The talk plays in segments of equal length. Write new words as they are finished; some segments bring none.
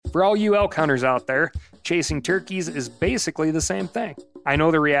For all you elk hunters out there, chasing turkeys is basically the same thing. I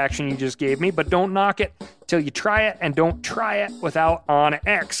know the reaction you just gave me, but don't knock it till you try it, and don't try it without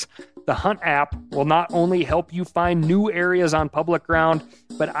OnX. The Hunt app will not only help you find new areas on public ground,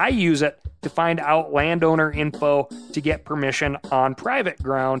 but I use it to find out landowner info to get permission on private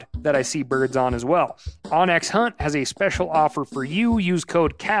ground that I see birds on as well. OnX Hunt has a special offer for you. Use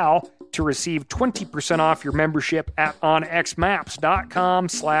code CAL to receive 20% off your membership at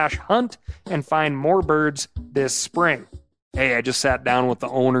onxmaps.com/hunt and find more birds this spring. Hey, I just sat down with the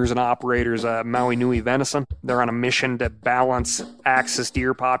owners and operators of Maui Nui Venison. They're on a mission to balance axis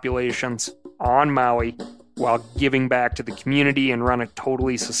deer populations on Maui while giving back to the community and run a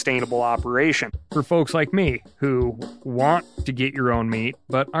totally sustainable operation. For folks like me who want to get your own meat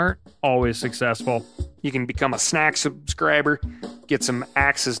but aren't always successful, you can become a snack subscriber, get some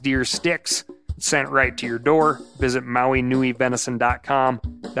axis deer sticks sent right to your door. Visit MauiNuiVenison.com.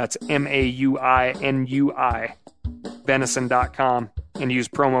 That's MAUINUI. venison.com and use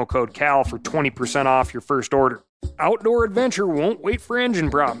promo code CAL for 20% off your first order. Outdoor adventure won't wait for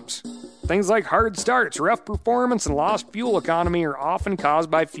engine problems. Things like hard starts, rough performance, and lost fuel economy are often caused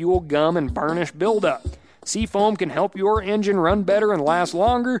by fuel gum and varnish buildup. Seafoam can help your engine run better and last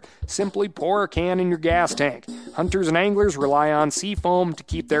longer. Simply pour a can in your gas tank. Hunters and anglers rely on Seafoam to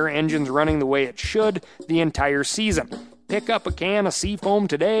keep their engines running the way it should the entire season. Pick up a can of Seafoam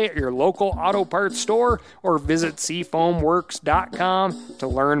today at your local auto parts store or visit seafoamworks.com to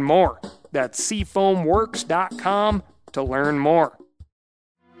learn more. That's seafoamworks.com to learn more.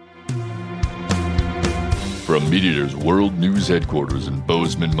 From MeatEater's World News Headquarters in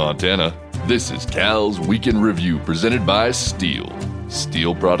Bozeman, Montana, this is Cal's Weekend Review presented by Steel.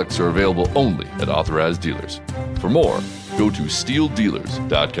 Steel products are available only at authorized dealers. For more, go to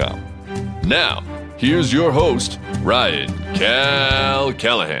steeldealers.com. Now, here's your host, Ryan Cal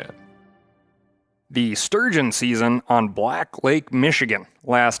Callahan. The sturgeon season on Black Lake, Michigan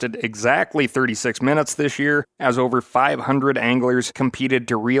lasted exactly 36 minutes this year, as over 500 anglers competed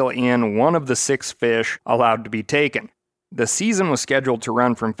to reel in one of the 6 fish allowed to be taken. The season was scheduled to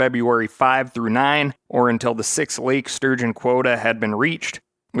run from February 5 through 9, or until the 6 lake sturgeon quota had been reached.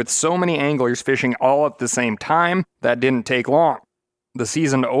 With so many anglers fishing all at the same time, that didn't take long. The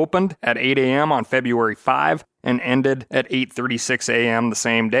season opened at 8 a.m. on February 5 and ended at 8:36 a.m. the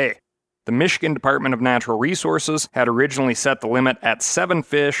same day. The Michigan Department of Natural Resources had originally set the limit at 7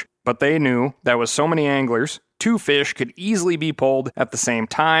 fish, but they knew that with so many anglers, 2 fish could easily be pulled at the same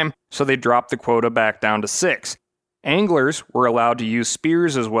time, so they dropped the quota back down to 6. Anglers were allowed to use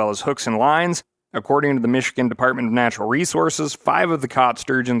spears as well as hooks and lines. According to the Michigan Department of Natural Resources, 5 of the caught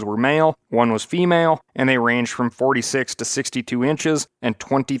sturgeons were male, 1 was female, and they ranged from 46 to 62 inches and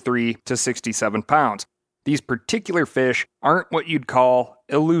 23 to 67 pounds. These particular fish aren't what you'd call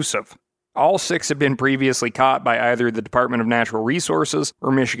elusive. All 6 had been previously caught by either the Department of Natural Resources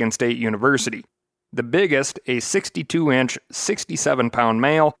or Michigan State University. The biggest, a 62-inch, 67-pound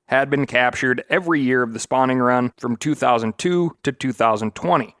male, had been captured every year of the spawning run from 2002 to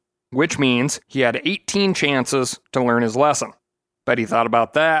 2020, which means he had 18 chances to learn his lesson. Bet he thought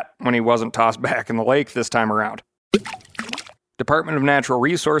about that when he wasn't tossed back in the lake this time around. Department of Natural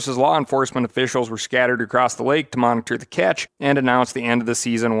Resources law enforcement officials were scattered across the lake to monitor the catch and announce the end of the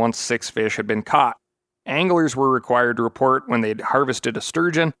season once 6 fish had been caught. Anglers were required to report when they'd harvested a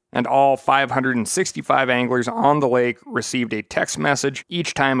sturgeon, and all 565 anglers on the lake received a text message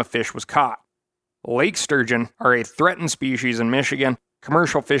each time a fish was caught. Lake sturgeon are a threatened species in Michigan,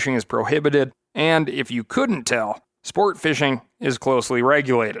 commercial fishing is prohibited, and if you couldn't tell, sport fishing is closely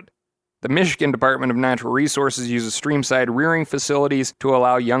regulated. The Michigan Department of Natural Resources uses streamside rearing facilities to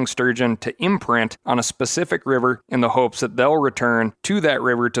allow young sturgeon to imprint on a specific river in the hopes that they'll return to that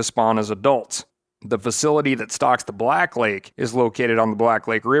river to spawn as adults. The facility that stocks the Black Lake is located on the Black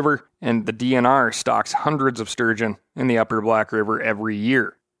Lake River, and the DNR stocks hundreds of sturgeon in the Upper Black River every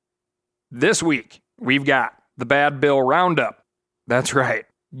year. This week, we've got the Bad Bill Roundup. That's right.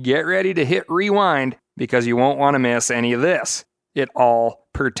 Get ready to hit rewind because you won't want to miss any of this. It all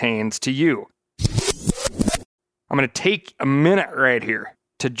pertains to you. I'm going to take a minute right here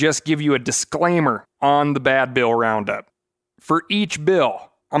to just give you a disclaimer on the Bad Bill Roundup. For each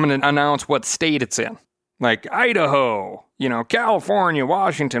bill, I'm going to announce what state it's in. Like Idaho, California,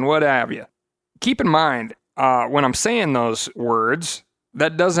 Washington, what have you. Keep in mind, when I'm saying those words,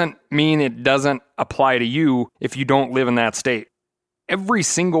 that doesn't mean it doesn't apply to you if you don't live in that state. Every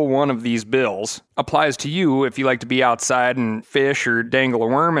single one of these bills applies to you if you like to be outside and fish or dangle a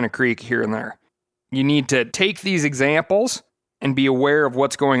worm in a creek here and there. You need to take these examples and be aware of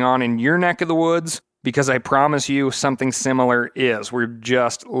what's going on in your neck of the woods because I promise you something similar is. We're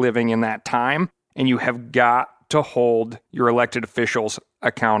just living in that time, and you have got to hold your elected officials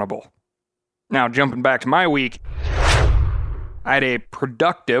accountable. Now, jumping back to my week, I had a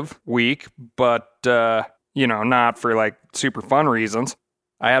productive week, but, not for like super fun reasons.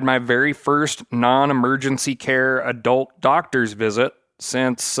 I had my very first non-emergency care adult doctor's visit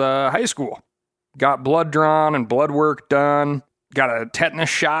since high school. Got blood drawn and blood work done. Got a tetanus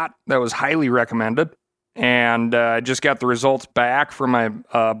shot that was highly recommended. And just got the results back from my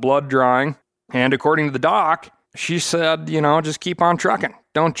blood drawing. And according to the doc, she said, just keep on trucking.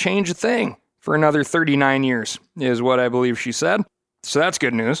 Don't change a thing for another 39 years, is what I believe she said. So that's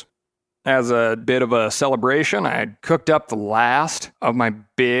good news. As a bit of a celebration, I had cooked up the last of my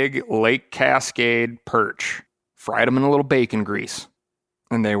big Lake Cascade perch. Fried them in a little bacon grease.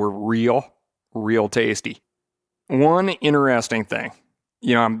 And they were real tasty. One interesting thing.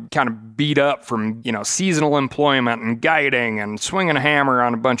 I'm kind of beat up from, seasonal employment and guiding and swinging a hammer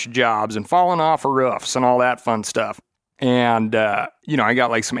on a bunch of jobs and falling off of roofs and all that fun stuff. And, I got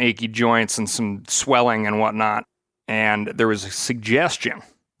like some achy joints and some swelling and whatnot. And there was a suggestion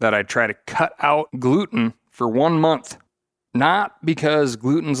that I try to cut out gluten for 1 month. Not because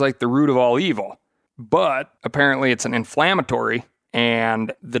gluten's like the root of all evil, but apparently it's an inflammatory,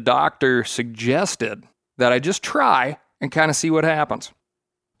 and the doctor suggested that I just try and kind of see what happens.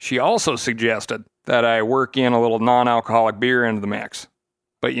 She also suggested that I work in a little non-alcoholic beer into the mix.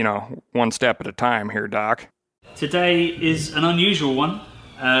 But, one step at a time here, Doc. Today is an unusual one.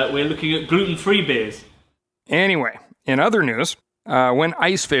 We're looking at gluten-free beers. Anyway, in other news, went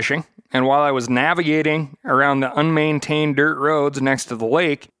ice fishing, and while I was navigating around the unmaintained dirt roads next to the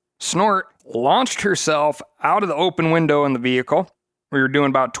lake, Snort launched herself out of the open window in the vehicle. We were doing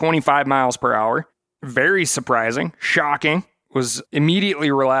about 25 miles per hour. Very surprising, shocking. Was immediately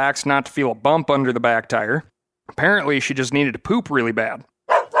relaxed not to feel a bump under the back tire. Apparently, she just needed to poop really bad.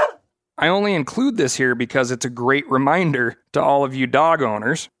 I only include this here because it's a great reminder to all of you dog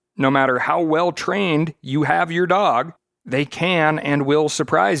owners. No matter how well trained you have your dog, they can and will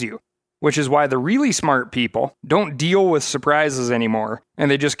surprise you, which is why the really smart people don't deal with surprises anymore, and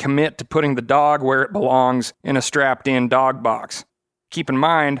they just commit to putting the dog where it belongs in a strapped-in dog box. Keep in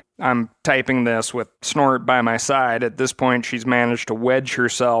mind, I'm typing this with Snort by my side. At this point, she's managed to wedge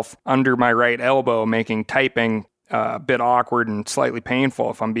herself under my right elbow, making typing a bit awkward and slightly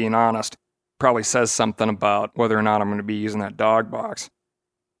painful, if I'm being honest. Probably says something about whether or not I'm going to be using that dog box.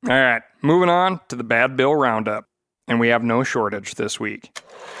 All right, moving on to the Bad Bill Roundup. And we have no shortage this week.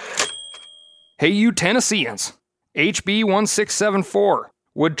 Hey, you Tennesseans. HB 1674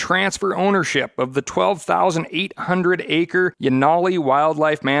 would transfer ownership of the 12,800-acre Yanali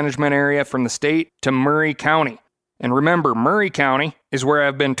Wildlife Management Area from the state to Murray County. And remember, Murray County is where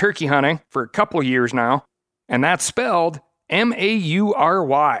I've been turkey hunting for a couple years now, and that's spelled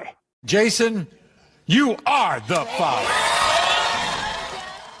M-A-U-R-Y. Jason, you are the father.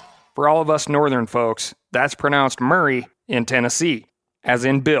 For all of us northern folks, that's pronounced Murray in Tennessee, as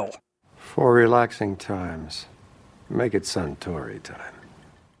in Bill. For relaxing times, make it Suntory time.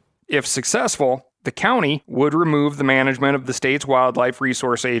 If successful, the county would remove the management of the state's Wildlife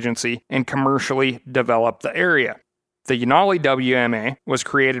Resource Agency and commercially develop the area. The Yanali WMA was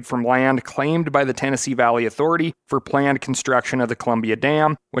created from land claimed by the Tennessee Valley Authority for planned construction of the Columbia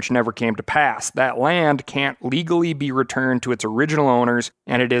Dam, which never came to pass. That land can't legally be returned to its original owners,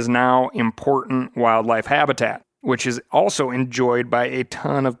 and it is now important wildlife habitat, which is also enjoyed by a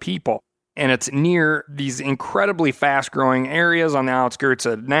ton of people. And it's near these incredibly fast-growing areas on the outskirts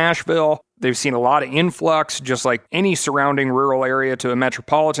of Nashville. They've seen a lot of influx, just like any surrounding rural area to a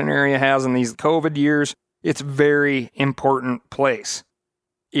metropolitan area has in these COVID years. It's a very important place.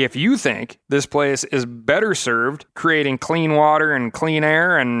 If you think this place is better served creating clean water and clean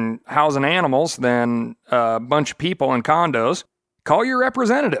air and housing animals than a bunch of people in condos, call your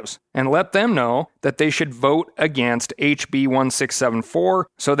representatives and let them know that they should vote against HB 1674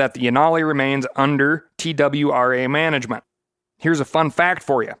 so that the Yanali remains under TWRA management. Here's a fun fact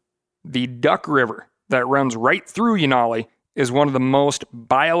for you. The Duck River that runs right through Yanali is one of the most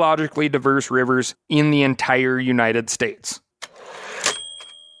biologically diverse rivers in the entire United States.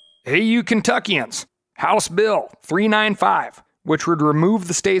 Hey, you Kentuckians! House Bill 395, which would remove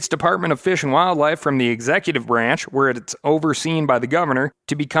the state's Department of Fish and Wildlife from the executive branch, where it's overseen by the governor,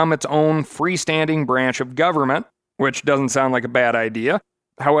 to become its own freestanding branch of government, which doesn't sound like a bad idea.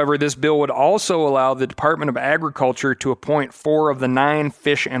 However, this bill would also allow the Department of Agriculture to appoint 4 of the 9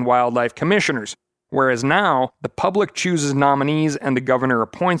 Fish and Wildlife Commissioners, whereas now the public chooses nominees and the governor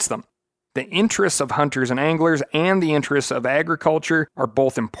appoints them. The interests of hunters and anglers and the interests of agriculture are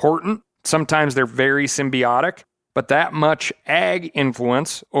both important, Sometimes they're very symbiotic, but that much ag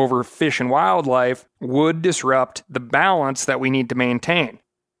influence over fish and wildlife would disrupt the balance that we need to maintain.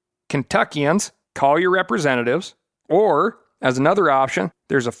 Kentuckians, call your representatives, or, as another option,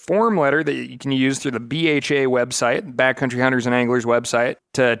 there's a form letter that you can use through the BHA website, Backcountry Hunters and Anglers website,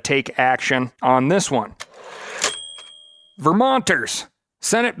 to take action on this one. Vermonters,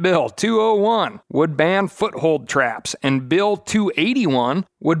 Senate Bill 201 would ban foothold traps, and Bill 281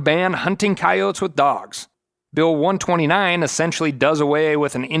 would ban hunting coyotes with dogs. Bill 129 essentially does away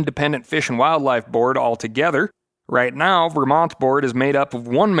with an independent Fish and Wildlife Board altogether. Right now, Vermont's board is made up of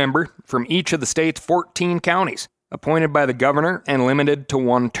one member from each of the state's 14 counties, appointed by the governor and limited to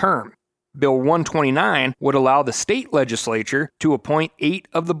one term. Bill 129 would allow the state legislature to appoint 8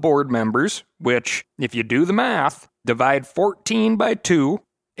 of the board members, which, if you do the math, divide 14 by 2,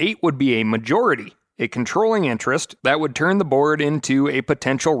 8 would be a majority, a controlling interest that would turn the board into a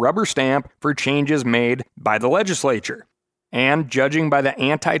potential rubber stamp for changes made by the legislature. And judging by the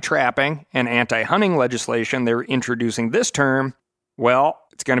anti-trapping and anti-hunting legislation they're introducing this term, well,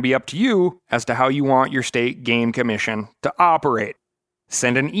 it's going to be up to you as to how you want your state game commission to operate.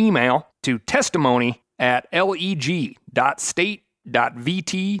 Send an email to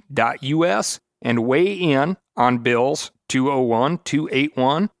testimony@leg.state.vt.us and weigh in on bills 201,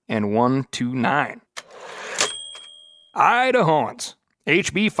 281, and 129. Idahoans,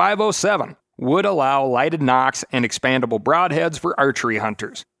 HB 507 would allow lighted nocks and expandable broadheads for archery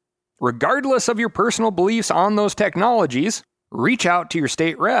hunters. Regardless of your personal beliefs on those technologies, reach out to your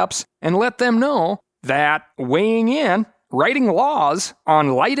state reps and let them know that weighing in, writing laws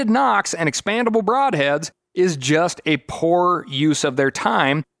on lighted nocks and expandable broadheads is just a poor use of their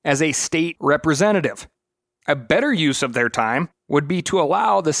time as a state representative. A better use of their time would be to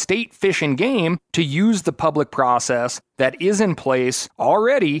allow the state Fish and Game to use the public process that is in place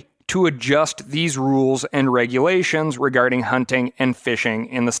already to adjust these rules and regulations regarding hunting and fishing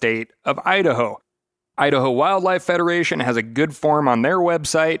in the state of Idaho. Idaho Wildlife Federation has a good form on their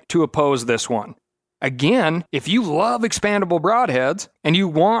website to oppose this one. Again, if you love expandable broadheads and you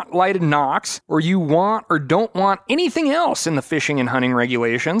want lighted nocks, or you want or don't want anything else in the fishing and hunting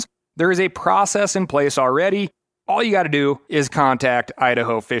regulations, there is a process in place already. All you got to do is contact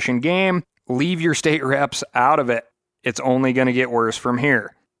Idaho Fish and Game. Leave your state reps out of it. It's only going to get worse from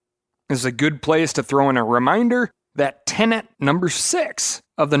here. This is a good place to throw in a reminder that tenet number 6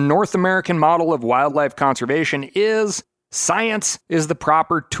 of the North American model of wildlife conservation is science is the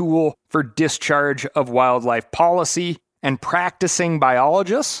proper tool for discharge of wildlife policy, and practicing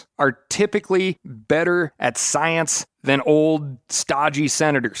biologists are typically better at science than old, stodgy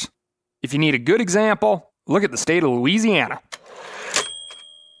senators. If you need a good example, look at the state of Louisiana.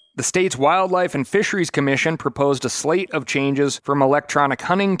 The state's Wildlife and Fisheries Commission proposed a slate of changes from electronic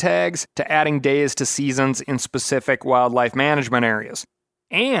hunting tags to adding days to seasons in specific wildlife management areas.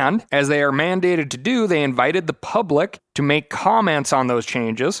 And, as they are mandated to do, they invited the public to make comments on those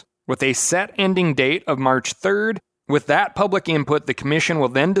changes with a set ending date of March 3rd. With that public input, the commission will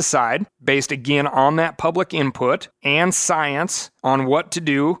then decide, based again on that public input and science, on what to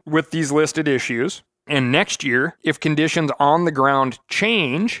do with these listed issues. And next year, if conditions on the ground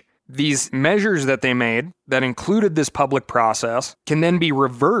change, these measures that they made that included this public process can then be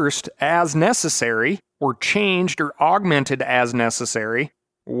reversed as necessary or changed or augmented as necessary.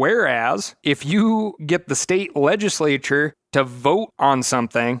 Whereas, if you get the state legislature to vote on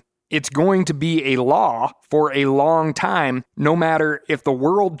something, it's going to be a law for a long time, no matter if the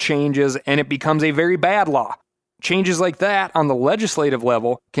world changes and it becomes a very bad law. Changes like that on the legislative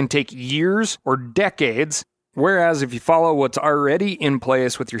level can take years or decades, whereas if you follow what's already in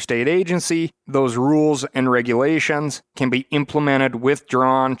place with your state agency, those rules and regulations can be implemented,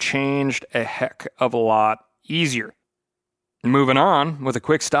 withdrawn, changed a heck of a lot easier. Moving on with a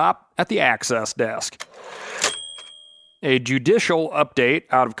quick stop at the access desk. A judicial update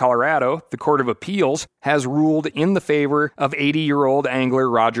out of Colorado, the Court of Appeals has ruled in the favor of 80-year-old angler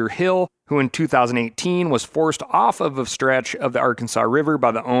Roger Hill, who in 2018 was forced off of a stretch of the Arkansas River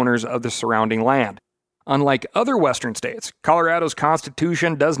by the owners of the surrounding land. Unlike other western states, Colorado's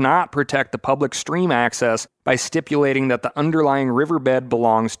constitution does not protect the public stream access by stipulating that the underlying riverbed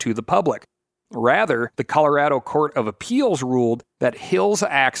belongs to the public. Rather, the Colorado Court of Appeals ruled that Hill's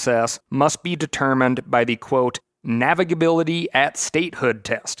access must be determined by the, quote, navigability at statehood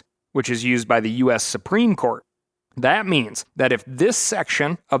test, which is used by the U.S. Supreme Court. That means that if this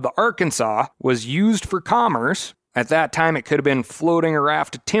section of the Arkansas was used for commerce, at that time it could have been floating a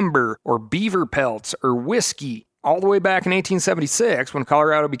raft of timber or beaver pelts or whiskey, all the way back in 1876 when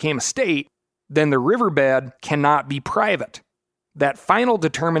Colorado became a state, then the riverbed cannot be private. That final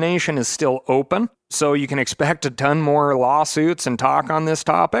determination is still open, so you can expect a ton more lawsuits and talk on this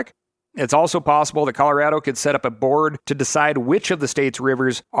topic. It's also possible that Colorado could set up a board to decide which of the state's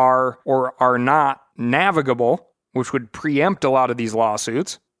rivers are or are not navigable, which would preempt a lot of these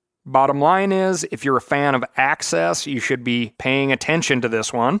lawsuits. Bottom line is, if you're a fan of access, you should be paying attention to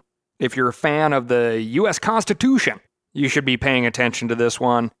this one. If you're a fan of the U.S. Constitution, you should be paying attention to this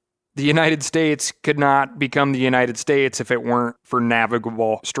one. The United States could not become the United States if it weren't for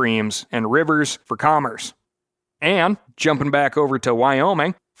navigable streams and rivers for commerce. And jumping back over to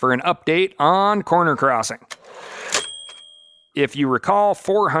Wyoming for an update on corner crossing. If you recall,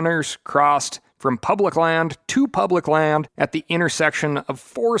 4 hunters crossed from public land to public land at the intersection of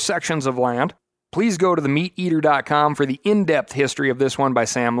 4 sections of land. Please go to themeateater.com for the in-depth history of this one by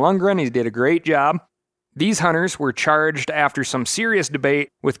Sam Lundgren. He did a great job. These hunters were charged after some serious debate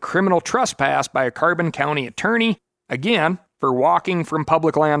with criminal trespass by a Carbon County attorney, again, for walking from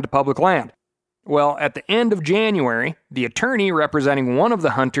public land to public land. Well, at the end of January, the attorney representing one of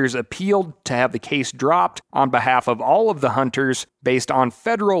the hunters appealed to have the case dropped on behalf of all of the hunters based on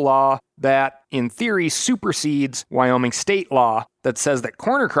federal law that, in theory, supersedes Wyoming state law that says that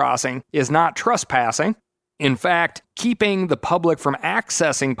corner crossing is not trespassing. In fact, keeping the public from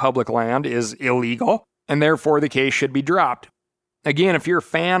accessing public land is illegal, and therefore the case should be dropped. Again, if you're a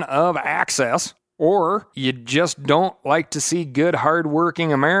fan of access, or you just don't like to see good,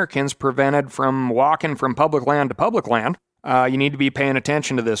 hard-working Americans prevented from walking from public land to public land, you need to be paying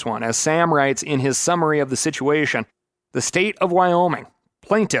attention to this one. As Sam writes in his summary of the situation, the state of Wyoming,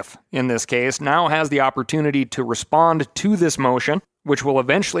 plaintiff in this case, now has the opportunity to respond to this motion, which will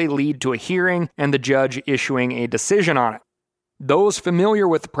eventually lead to a hearing and the judge issuing a decision on it. Those familiar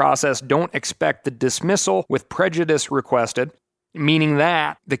with the process don't expect the dismissal with prejudice requested, meaning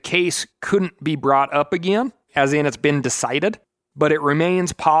that the case couldn't be brought up again, as in it's been decided, but it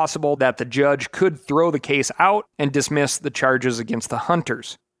remains possible that the judge could throw the case out and dismiss the charges against the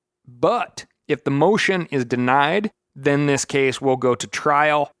hunters. But if the motion is denied, then this case will go to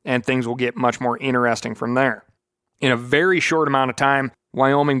trial and things will get much more interesting from there. In a very short amount of time,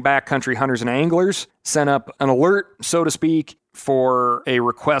 Wyoming backcountry hunters and anglers sent up an alert, so to speak, for a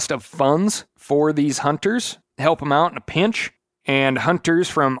request of funds for these hunters to help them out in a pinch. And hunters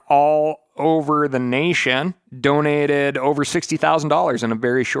from all over the nation donated over $60,000 in a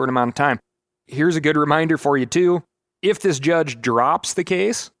very short amount of time. Here's a good reminder for you too. If this judge drops the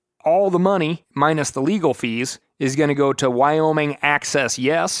case, all the money, minus the legal fees, is going to go to Wyoming Access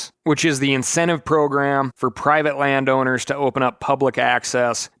Yes, which is the incentive program for private landowners to open up public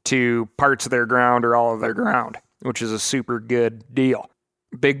access to parts of their ground or all of their ground, which is a super good deal.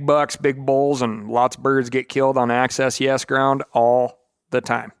 Big bucks, big bulls, and lots of birds get killed on Access Yes ground all the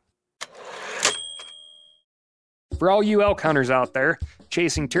time. For all you elk hunters out there,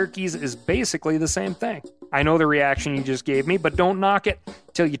 chasing turkeys is basically the same thing. I know the reaction you just gave me, but don't knock it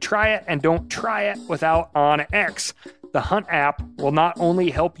till you try it, and don't try it without OnX. The Hunt app will not only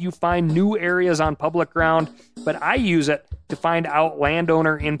help you find new areas on public ground, but I use it to find out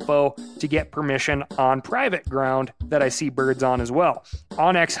landowner info to get permission on private ground that I see birds on as well.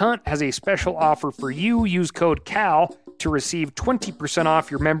 OnX Hunt has a special offer for you. Use code CAL to receive 20% off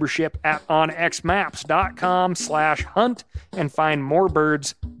your membership at onxmaps.com/hunt and find more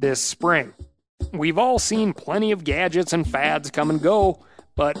birds this spring. We've all seen plenty of gadgets and fads come and go,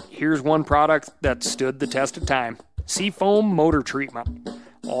 but here's one product that stood the test of time. Seafoam motor treatment.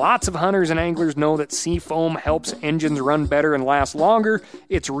 Lots of hunters and anglers know that Seafoam helps engines run better and last longer.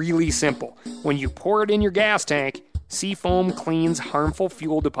 It's really simple. When you pour it in your gas tank, Seafoam cleans harmful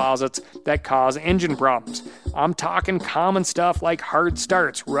fuel deposits that cause engine problems. I'm talking common stuff like hard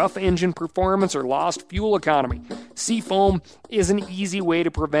starts, rough engine performance, or lost fuel economy. Seafoam is an easy way to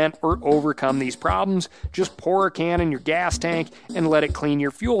prevent or overcome these problems. Just pour a can in your gas tank and let it clean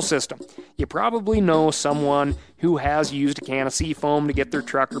your fuel system. You probably know someone who has used a can of Seafoam to get their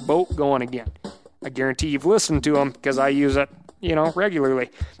truck or boat going again. I guarantee you've listened to them because I use it, regularly.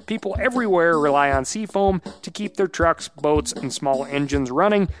 People everywhere rely on Seafoam to keep their trucks, boats, and small engines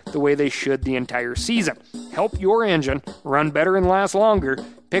running the way they should the entire season. Help your engine run better and last longer.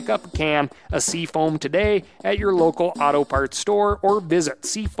 Pick up a can of Seafoam today at your local auto parts store or visit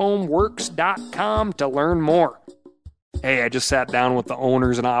seafoamworks.com to learn more. Hey, I just sat down with the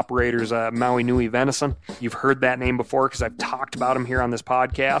owners and operators of Maui Nui Venison. You've heard that name before because I've talked about them here on this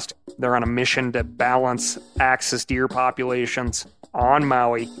podcast. They're on a mission to balance axis deer populations on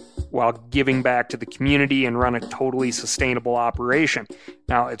Maui while giving back to the community and run a totally sustainable operation.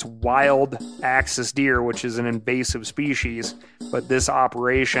 Now, it's wild axis deer, which is an invasive species, but this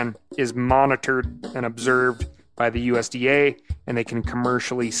operation is monitored and observed by the USDA, and they can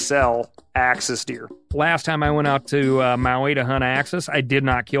commercially sell axis deer. Last time I went out to Maui to hunt axis, I did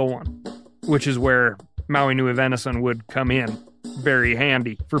not kill one, which is where Maui Nui venison would come in very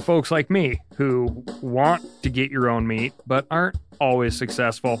handy for folks like me who want to get your own meat but aren't always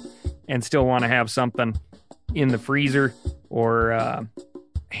successful and still want to have something in the freezer or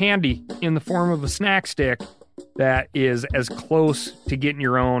handy in the form of a snack stick that is as close to getting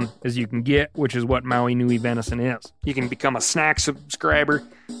your own as you can get, which is what Maui Nui venison is. You can become a snack subscriber,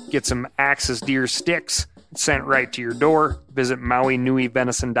 get some axis deer sticks sent right to your door. Visit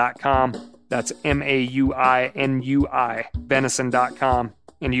MauiNuiVenison.com. That's MAUINUI venison.com,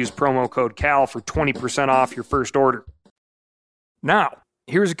 and use promo code CAL for 20% off your first order. Now,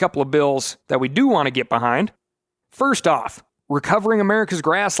 here's a couple of bills that we do want to get behind. First off, Recovering America's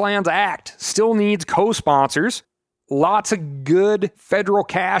Grasslands Act still needs co-sponsors. Lots of good federal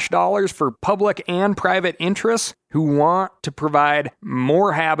cash dollars for public and private interests who want to provide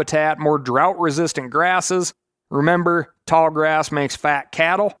more habitat, more drought-resistant grasses. Remember, tall grass makes fat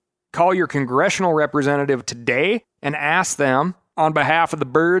cattle. Call your congressional representative today and ask them, on behalf of the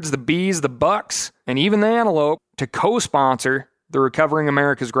birds, the bees, the bucks, and even the antelope, to co-sponsor the Recovering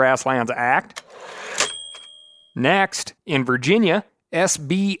America's Grasslands Act. Next, in Virginia,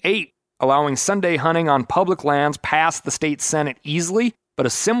 SB 8, allowing Sunday hunting on public lands, passed the state Senate easily, but a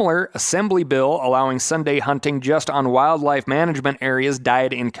similar assembly bill allowing Sunday hunting just on wildlife management areas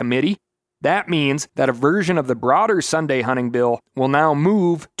died in committee. That means that a version of the broader Sunday hunting bill will now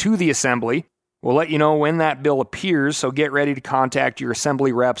move to the assembly. We'll let you know when that bill appears, so get ready to contact your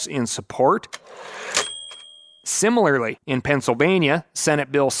assembly reps in support. Similarly, in Pennsylvania,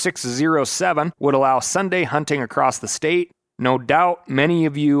 Senate Bill 607 would allow Sunday hunting across the state. No doubt many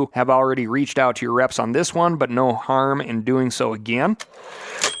of you have already reached out to your reps on this one, but no harm in doing so again.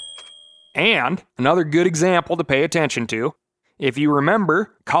 And another good example to pay attention to, if you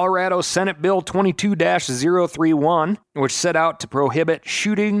remember, Colorado Senate Bill 22-031, which set out to prohibit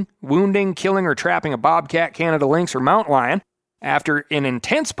shooting, wounding, killing, or trapping a bobcat, Canada lynx, or mountain lion, after an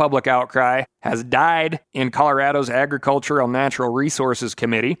intense public outcry, has died in Colorado's Agricultural and Natural Resources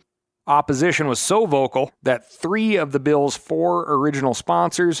Committee. Opposition was so vocal that 3 of the bill's 4 original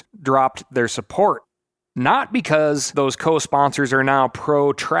sponsors dropped their support. Not because those co-sponsors are now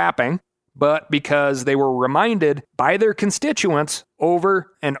pro-trapping, but because they were reminded by their constituents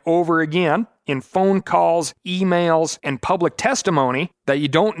over and over again in phone calls, emails, and public testimony that you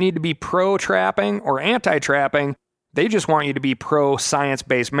don't need to be pro-trapping or anti-trapping. They just want you to be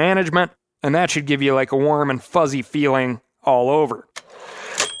pro-science-based management, and that should give you like a warm and fuzzy feeling all over.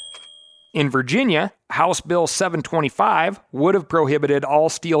 In Virginia, House Bill 725 would have prohibited all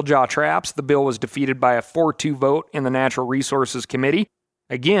steel jaw traps. The bill was defeated by a 4-2 vote in the Natural Resources Committee.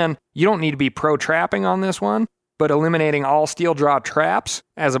 Again, you don't need to be pro-trapping on this one, but eliminating all steel jaw traps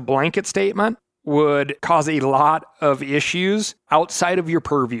as a blanket statement would cause a lot of issues outside of your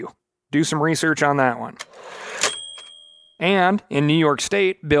purview. Do some research on that one. And in New York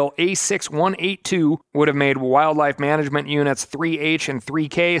State, Bill A6182 would have made wildlife management units 3H and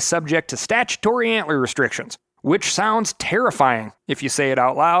 3K subject to statutory antler restrictions, which sounds terrifying if you say it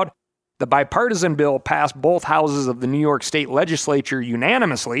out loud. The bipartisan bill passed both houses of the New York State legislature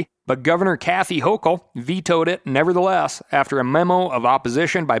unanimously, but Governor Kathy Hochul vetoed it nevertheless after a memo of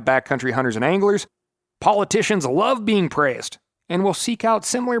opposition by backcountry hunters and anglers. Politicians love being praised and will seek out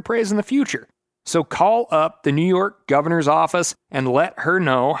similar praise in the future. So call up the New York governor's office and let her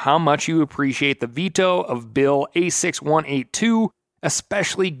know how much you appreciate the veto of Bill A6182,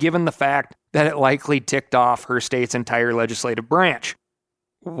 especially given the fact that it likely ticked off her state's entire legislative branch.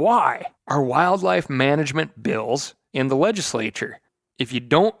 Why are wildlife management bills in the legislature? If you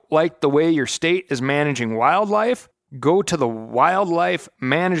don't like the way your state is managing wildlife, go to the Wildlife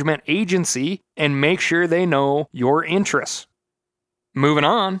Management Agency and make sure they know your interests. Moving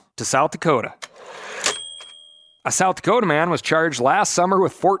on to South Dakota. A South Dakota man was charged last summer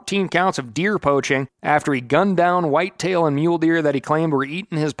with 14 counts of deer poaching after he gunned down whitetail and mule deer that he claimed were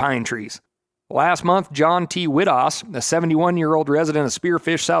eating his pine trees. Last month, John T. Widoss, a 71-year-old resident of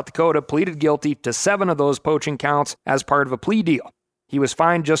Spearfish, South Dakota, pleaded guilty to 7 of those poaching counts as part of a plea deal. He was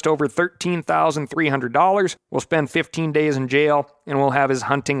fined just over $13,300, will spend 15 days in jail, and will have his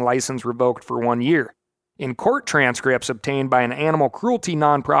hunting license revoked for 1 year. In court transcripts obtained by an animal cruelty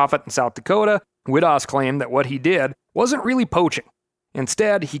nonprofit in South Dakota, Widoss claimed that what he did wasn't really poaching.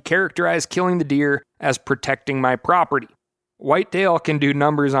 Instead, he characterized killing the deer as protecting my property. Whitetail can do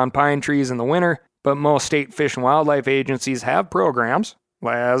numbers on pine trees in the winter, but most state fish and wildlife agencies have programs,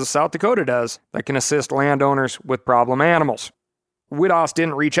 as South Dakota does, that can assist landowners with problem animals. Widoss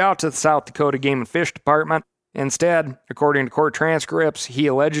didn't reach out to the South Dakota Game and Fish Department. Instead, according to court transcripts, he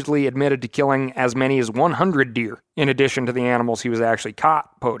allegedly admitted to killing as many as 100 deer, in addition to the animals he was actually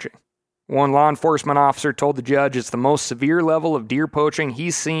caught poaching. One law enforcement officer told the judge it's the most severe level of deer poaching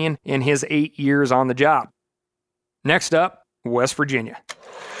he's seen in his 8 years on the job. Next up, West Virginia.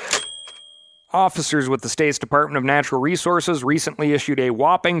 Officers with the state's Department of Natural Resources recently issued a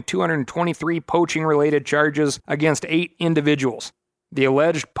whopping 223 poaching-related charges against 8 individuals. The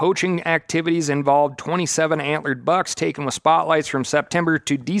alleged poaching activities involved 27 antlered bucks taken with spotlights from September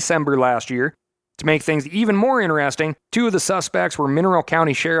to December last year. To make things even more interesting, 2 of the suspects were Mineral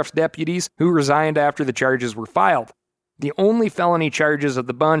County Sheriff's deputies who resigned after the charges were filed. The only felony charges of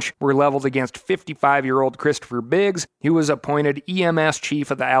the bunch were leveled against 55-year-old Christopher Biggs, who was appointed EMS chief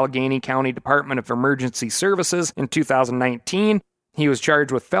of the Allegheny County Department of Emergency Services in 2019. He was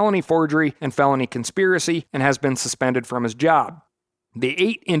charged with felony forgery and felony conspiracy and has been suspended from his job. The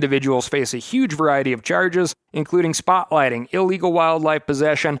 8 individuals face a huge variety of charges, including spotlighting, illegal wildlife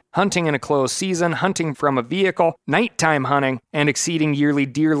possession, hunting in a closed season, hunting from a vehicle, nighttime hunting, and exceeding yearly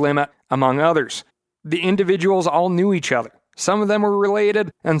deer limit, among others. The individuals all knew each other. Some of them were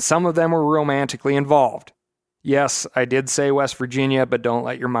related, and some of them were romantically involved. Yes, I did say West Virginia, but don't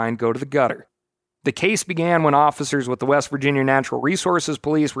let your mind go to the gutter. The case began when officers with the West Virginia Natural Resources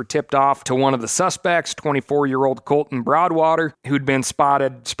Police were tipped off to one of the suspects, 24-year-old Colton Broadwater, who'd been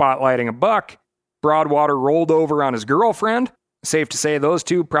spotted spotlighting a buck. Broadwater rolled over on his girlfriend. Safe to say those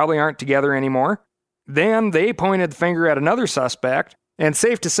two probably aren't together anymore. Then they pointed the finger at another suspect, and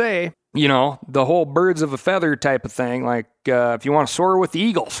safe to say, the whole birds of a feather type of thing, like if you want to soar with the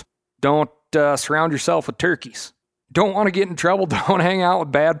eagles, don't surround yourself with turkeys. Don't want to get in trouble, don't hang out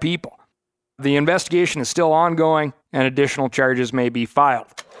with bad people. The investigation is still ongoing, and additional charges may be filed.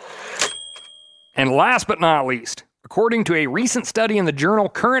 And last but not least, according to a recent study in the journal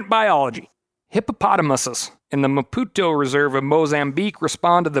Current Biology, hippopotamuses in the Maputo Reserve of Mozambique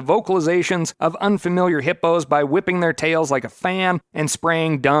respond to the vocalizations of unfamiliar hippos by whipping their tails like a fan and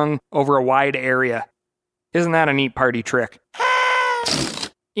spraying dung over a wide area. Isn't that a neat party trick?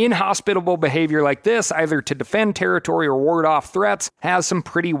 Inhospitable behavior like this, either to defend territory or ward off threats, has some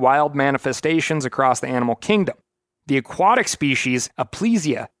pretty wild manifestations across the animal kingdom. The aquatic species,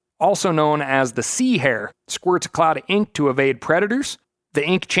 Aplysia, also known as the sea hare, squirts a cloud of ink to evade predators. The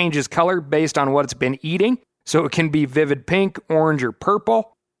ink changes color based on what it's been eating, so it can be vivid pink, orange, or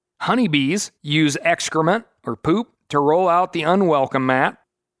purple. Honeybees use excrement, or poop, to roll out the unwelcome mat.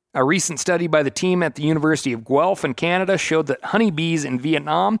 A recent study by the team at the University of Guelph in Canada showed that honeybees in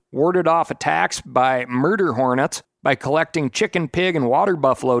Vietnam warded off attacks by murder hornets by collecting chicken, pig, and water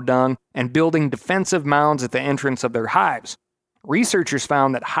buffalo dung and building defensive mounds at the entrance of their hives. Researchers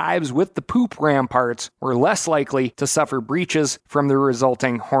found that hives with the poop ramparts were less likely to suffer breaches from the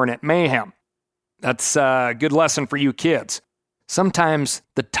resulting hornet mayhem. That's a good lesson for you kids. Sometimes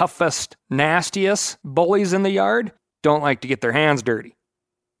the toughest, nastiest bullies in the yard don't like to get their hands dirty.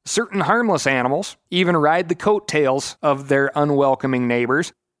 Certain harmless animals even ride the coattails of their unwelcoming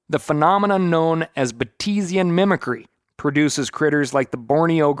neighbors. The phenomenon known as Batesian mimicry produces critters like the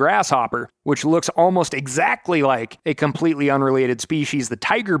Borneo grasshopper, which looks almost exactly like a completely unrelated species, the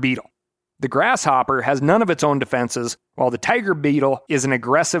tiger beetle. The grasshopper has none of its own defenses, while the tiger beetle is an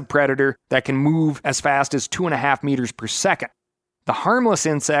aggressive predator that can move as fast as 2.5 meters per second. The harmless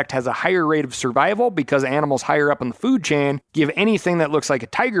insect has a higher rate of survival because animals higher up in the food chain give anything that looks like a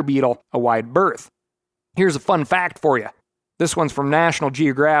tiger beetle a wide berth. Here's a fun fact for you. This one's from National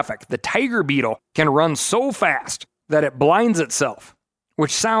Geographic. The tiger beetle can run so fast that it blinds itself,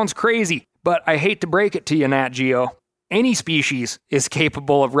 which sounds crazy, but I hate to break it to you, Nat Geo. Any species is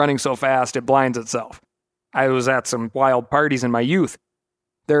capable of running so fast it blinds itself. I was at some wild parties in my youth.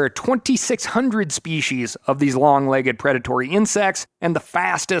 There are 2,600 species of these long-legged predatory insects, and the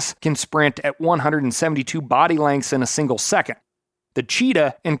fastest can sprint at 172 body lengths in a single second. The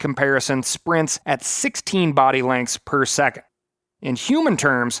cheetah, in comparison, sprints at 16 body lengths per second. In human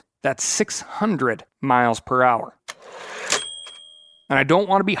terms, that's 600 miles per hour. And I don't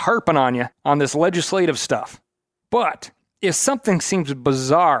want to be harping on you on this legislative stuff, but if something seems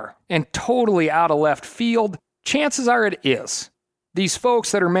bizarre and totally out of left field, chances are it is. These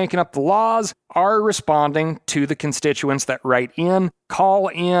folks that are making up the laws are responding to the constituents that write in, call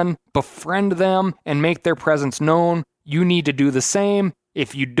in, befriend them, and make their presence known. You need to do the same.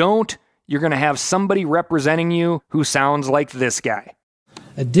 If you don't, you're going to have somebody representing you who sounds like this guy.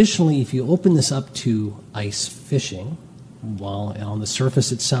 Additionally, if you open this up to ice fishing, while on the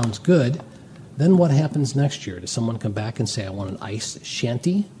surface it sounds good, then what happens next year? Does someone come back and say, I want an ice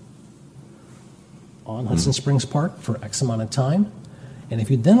shanty on Hudson Springs Park for X amount of time? And if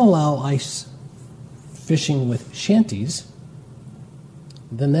you then allow ice fishing with shanties,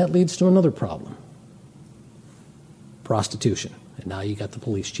 then that leads to another problem. Prostitution. And now you got the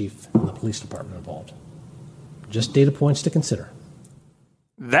police chief and the police department involved. Just data points to consider.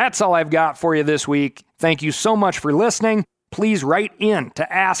 That's all I've got for you this week. Thank you so much for listening. Please write in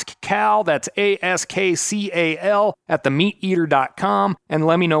to Ask Cal, that's ASKCAL, at themeateater.com, and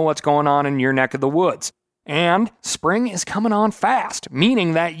let me know what's going on in your neck of the woods. And spring is coming on fast,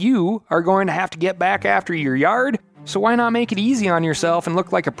 meaning that you are going to have to get back after your yard, so why not make it easy on yourself and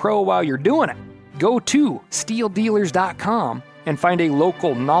look like a pro while you're doing it? Go to SteelDealers.com and find a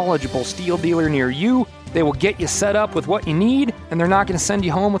local, knowledgeable steel dealer near you. They will get you set up with what you need, and they're not going to send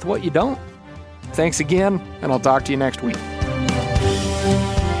you home with what you don't. Thanks again, and I'll talk to you next week.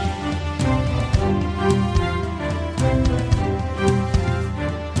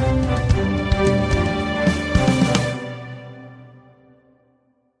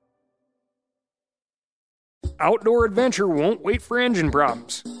 Outdoor adventure won't wait for engine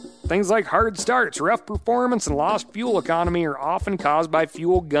problems. Things like hard starts, rough performance, and lost fuel economy are often caused by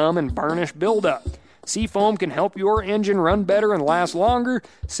fuel gum and varnish buildup. Seafoam can help your engine run better and last longer.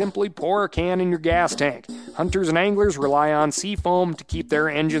 Simply pour a can in your gas tank. Hunters and anglers rely on Seafoam to keep their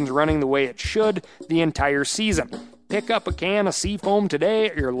engines running the way it should the entire season. Pick up a can of Seafoam today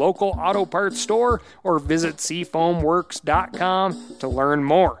at your local auto parts store or visit SeafoamWorks.com to learn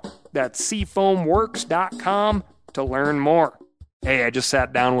more. That's SeafoamWorks.com to learn more. Hey, I just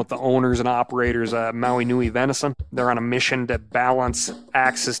sat down with the owners and operators of Maui Nui Venison. They're on a mission to balance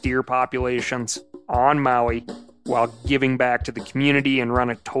axis deer populations on Maui while giving back to the community and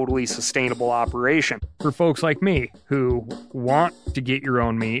run a totally sustainable operation. For folks like me who want to get your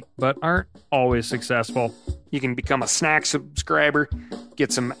own meat but aren't always successful, you can become a snack subscriber,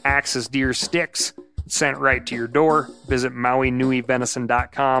 get some axis deer sticks sent right to your door. Visit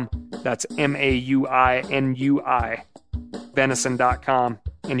MauiNuiVenison.com. That's MAUINUI venison.com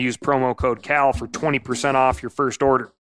and use promo code CAL for 20% off your first order.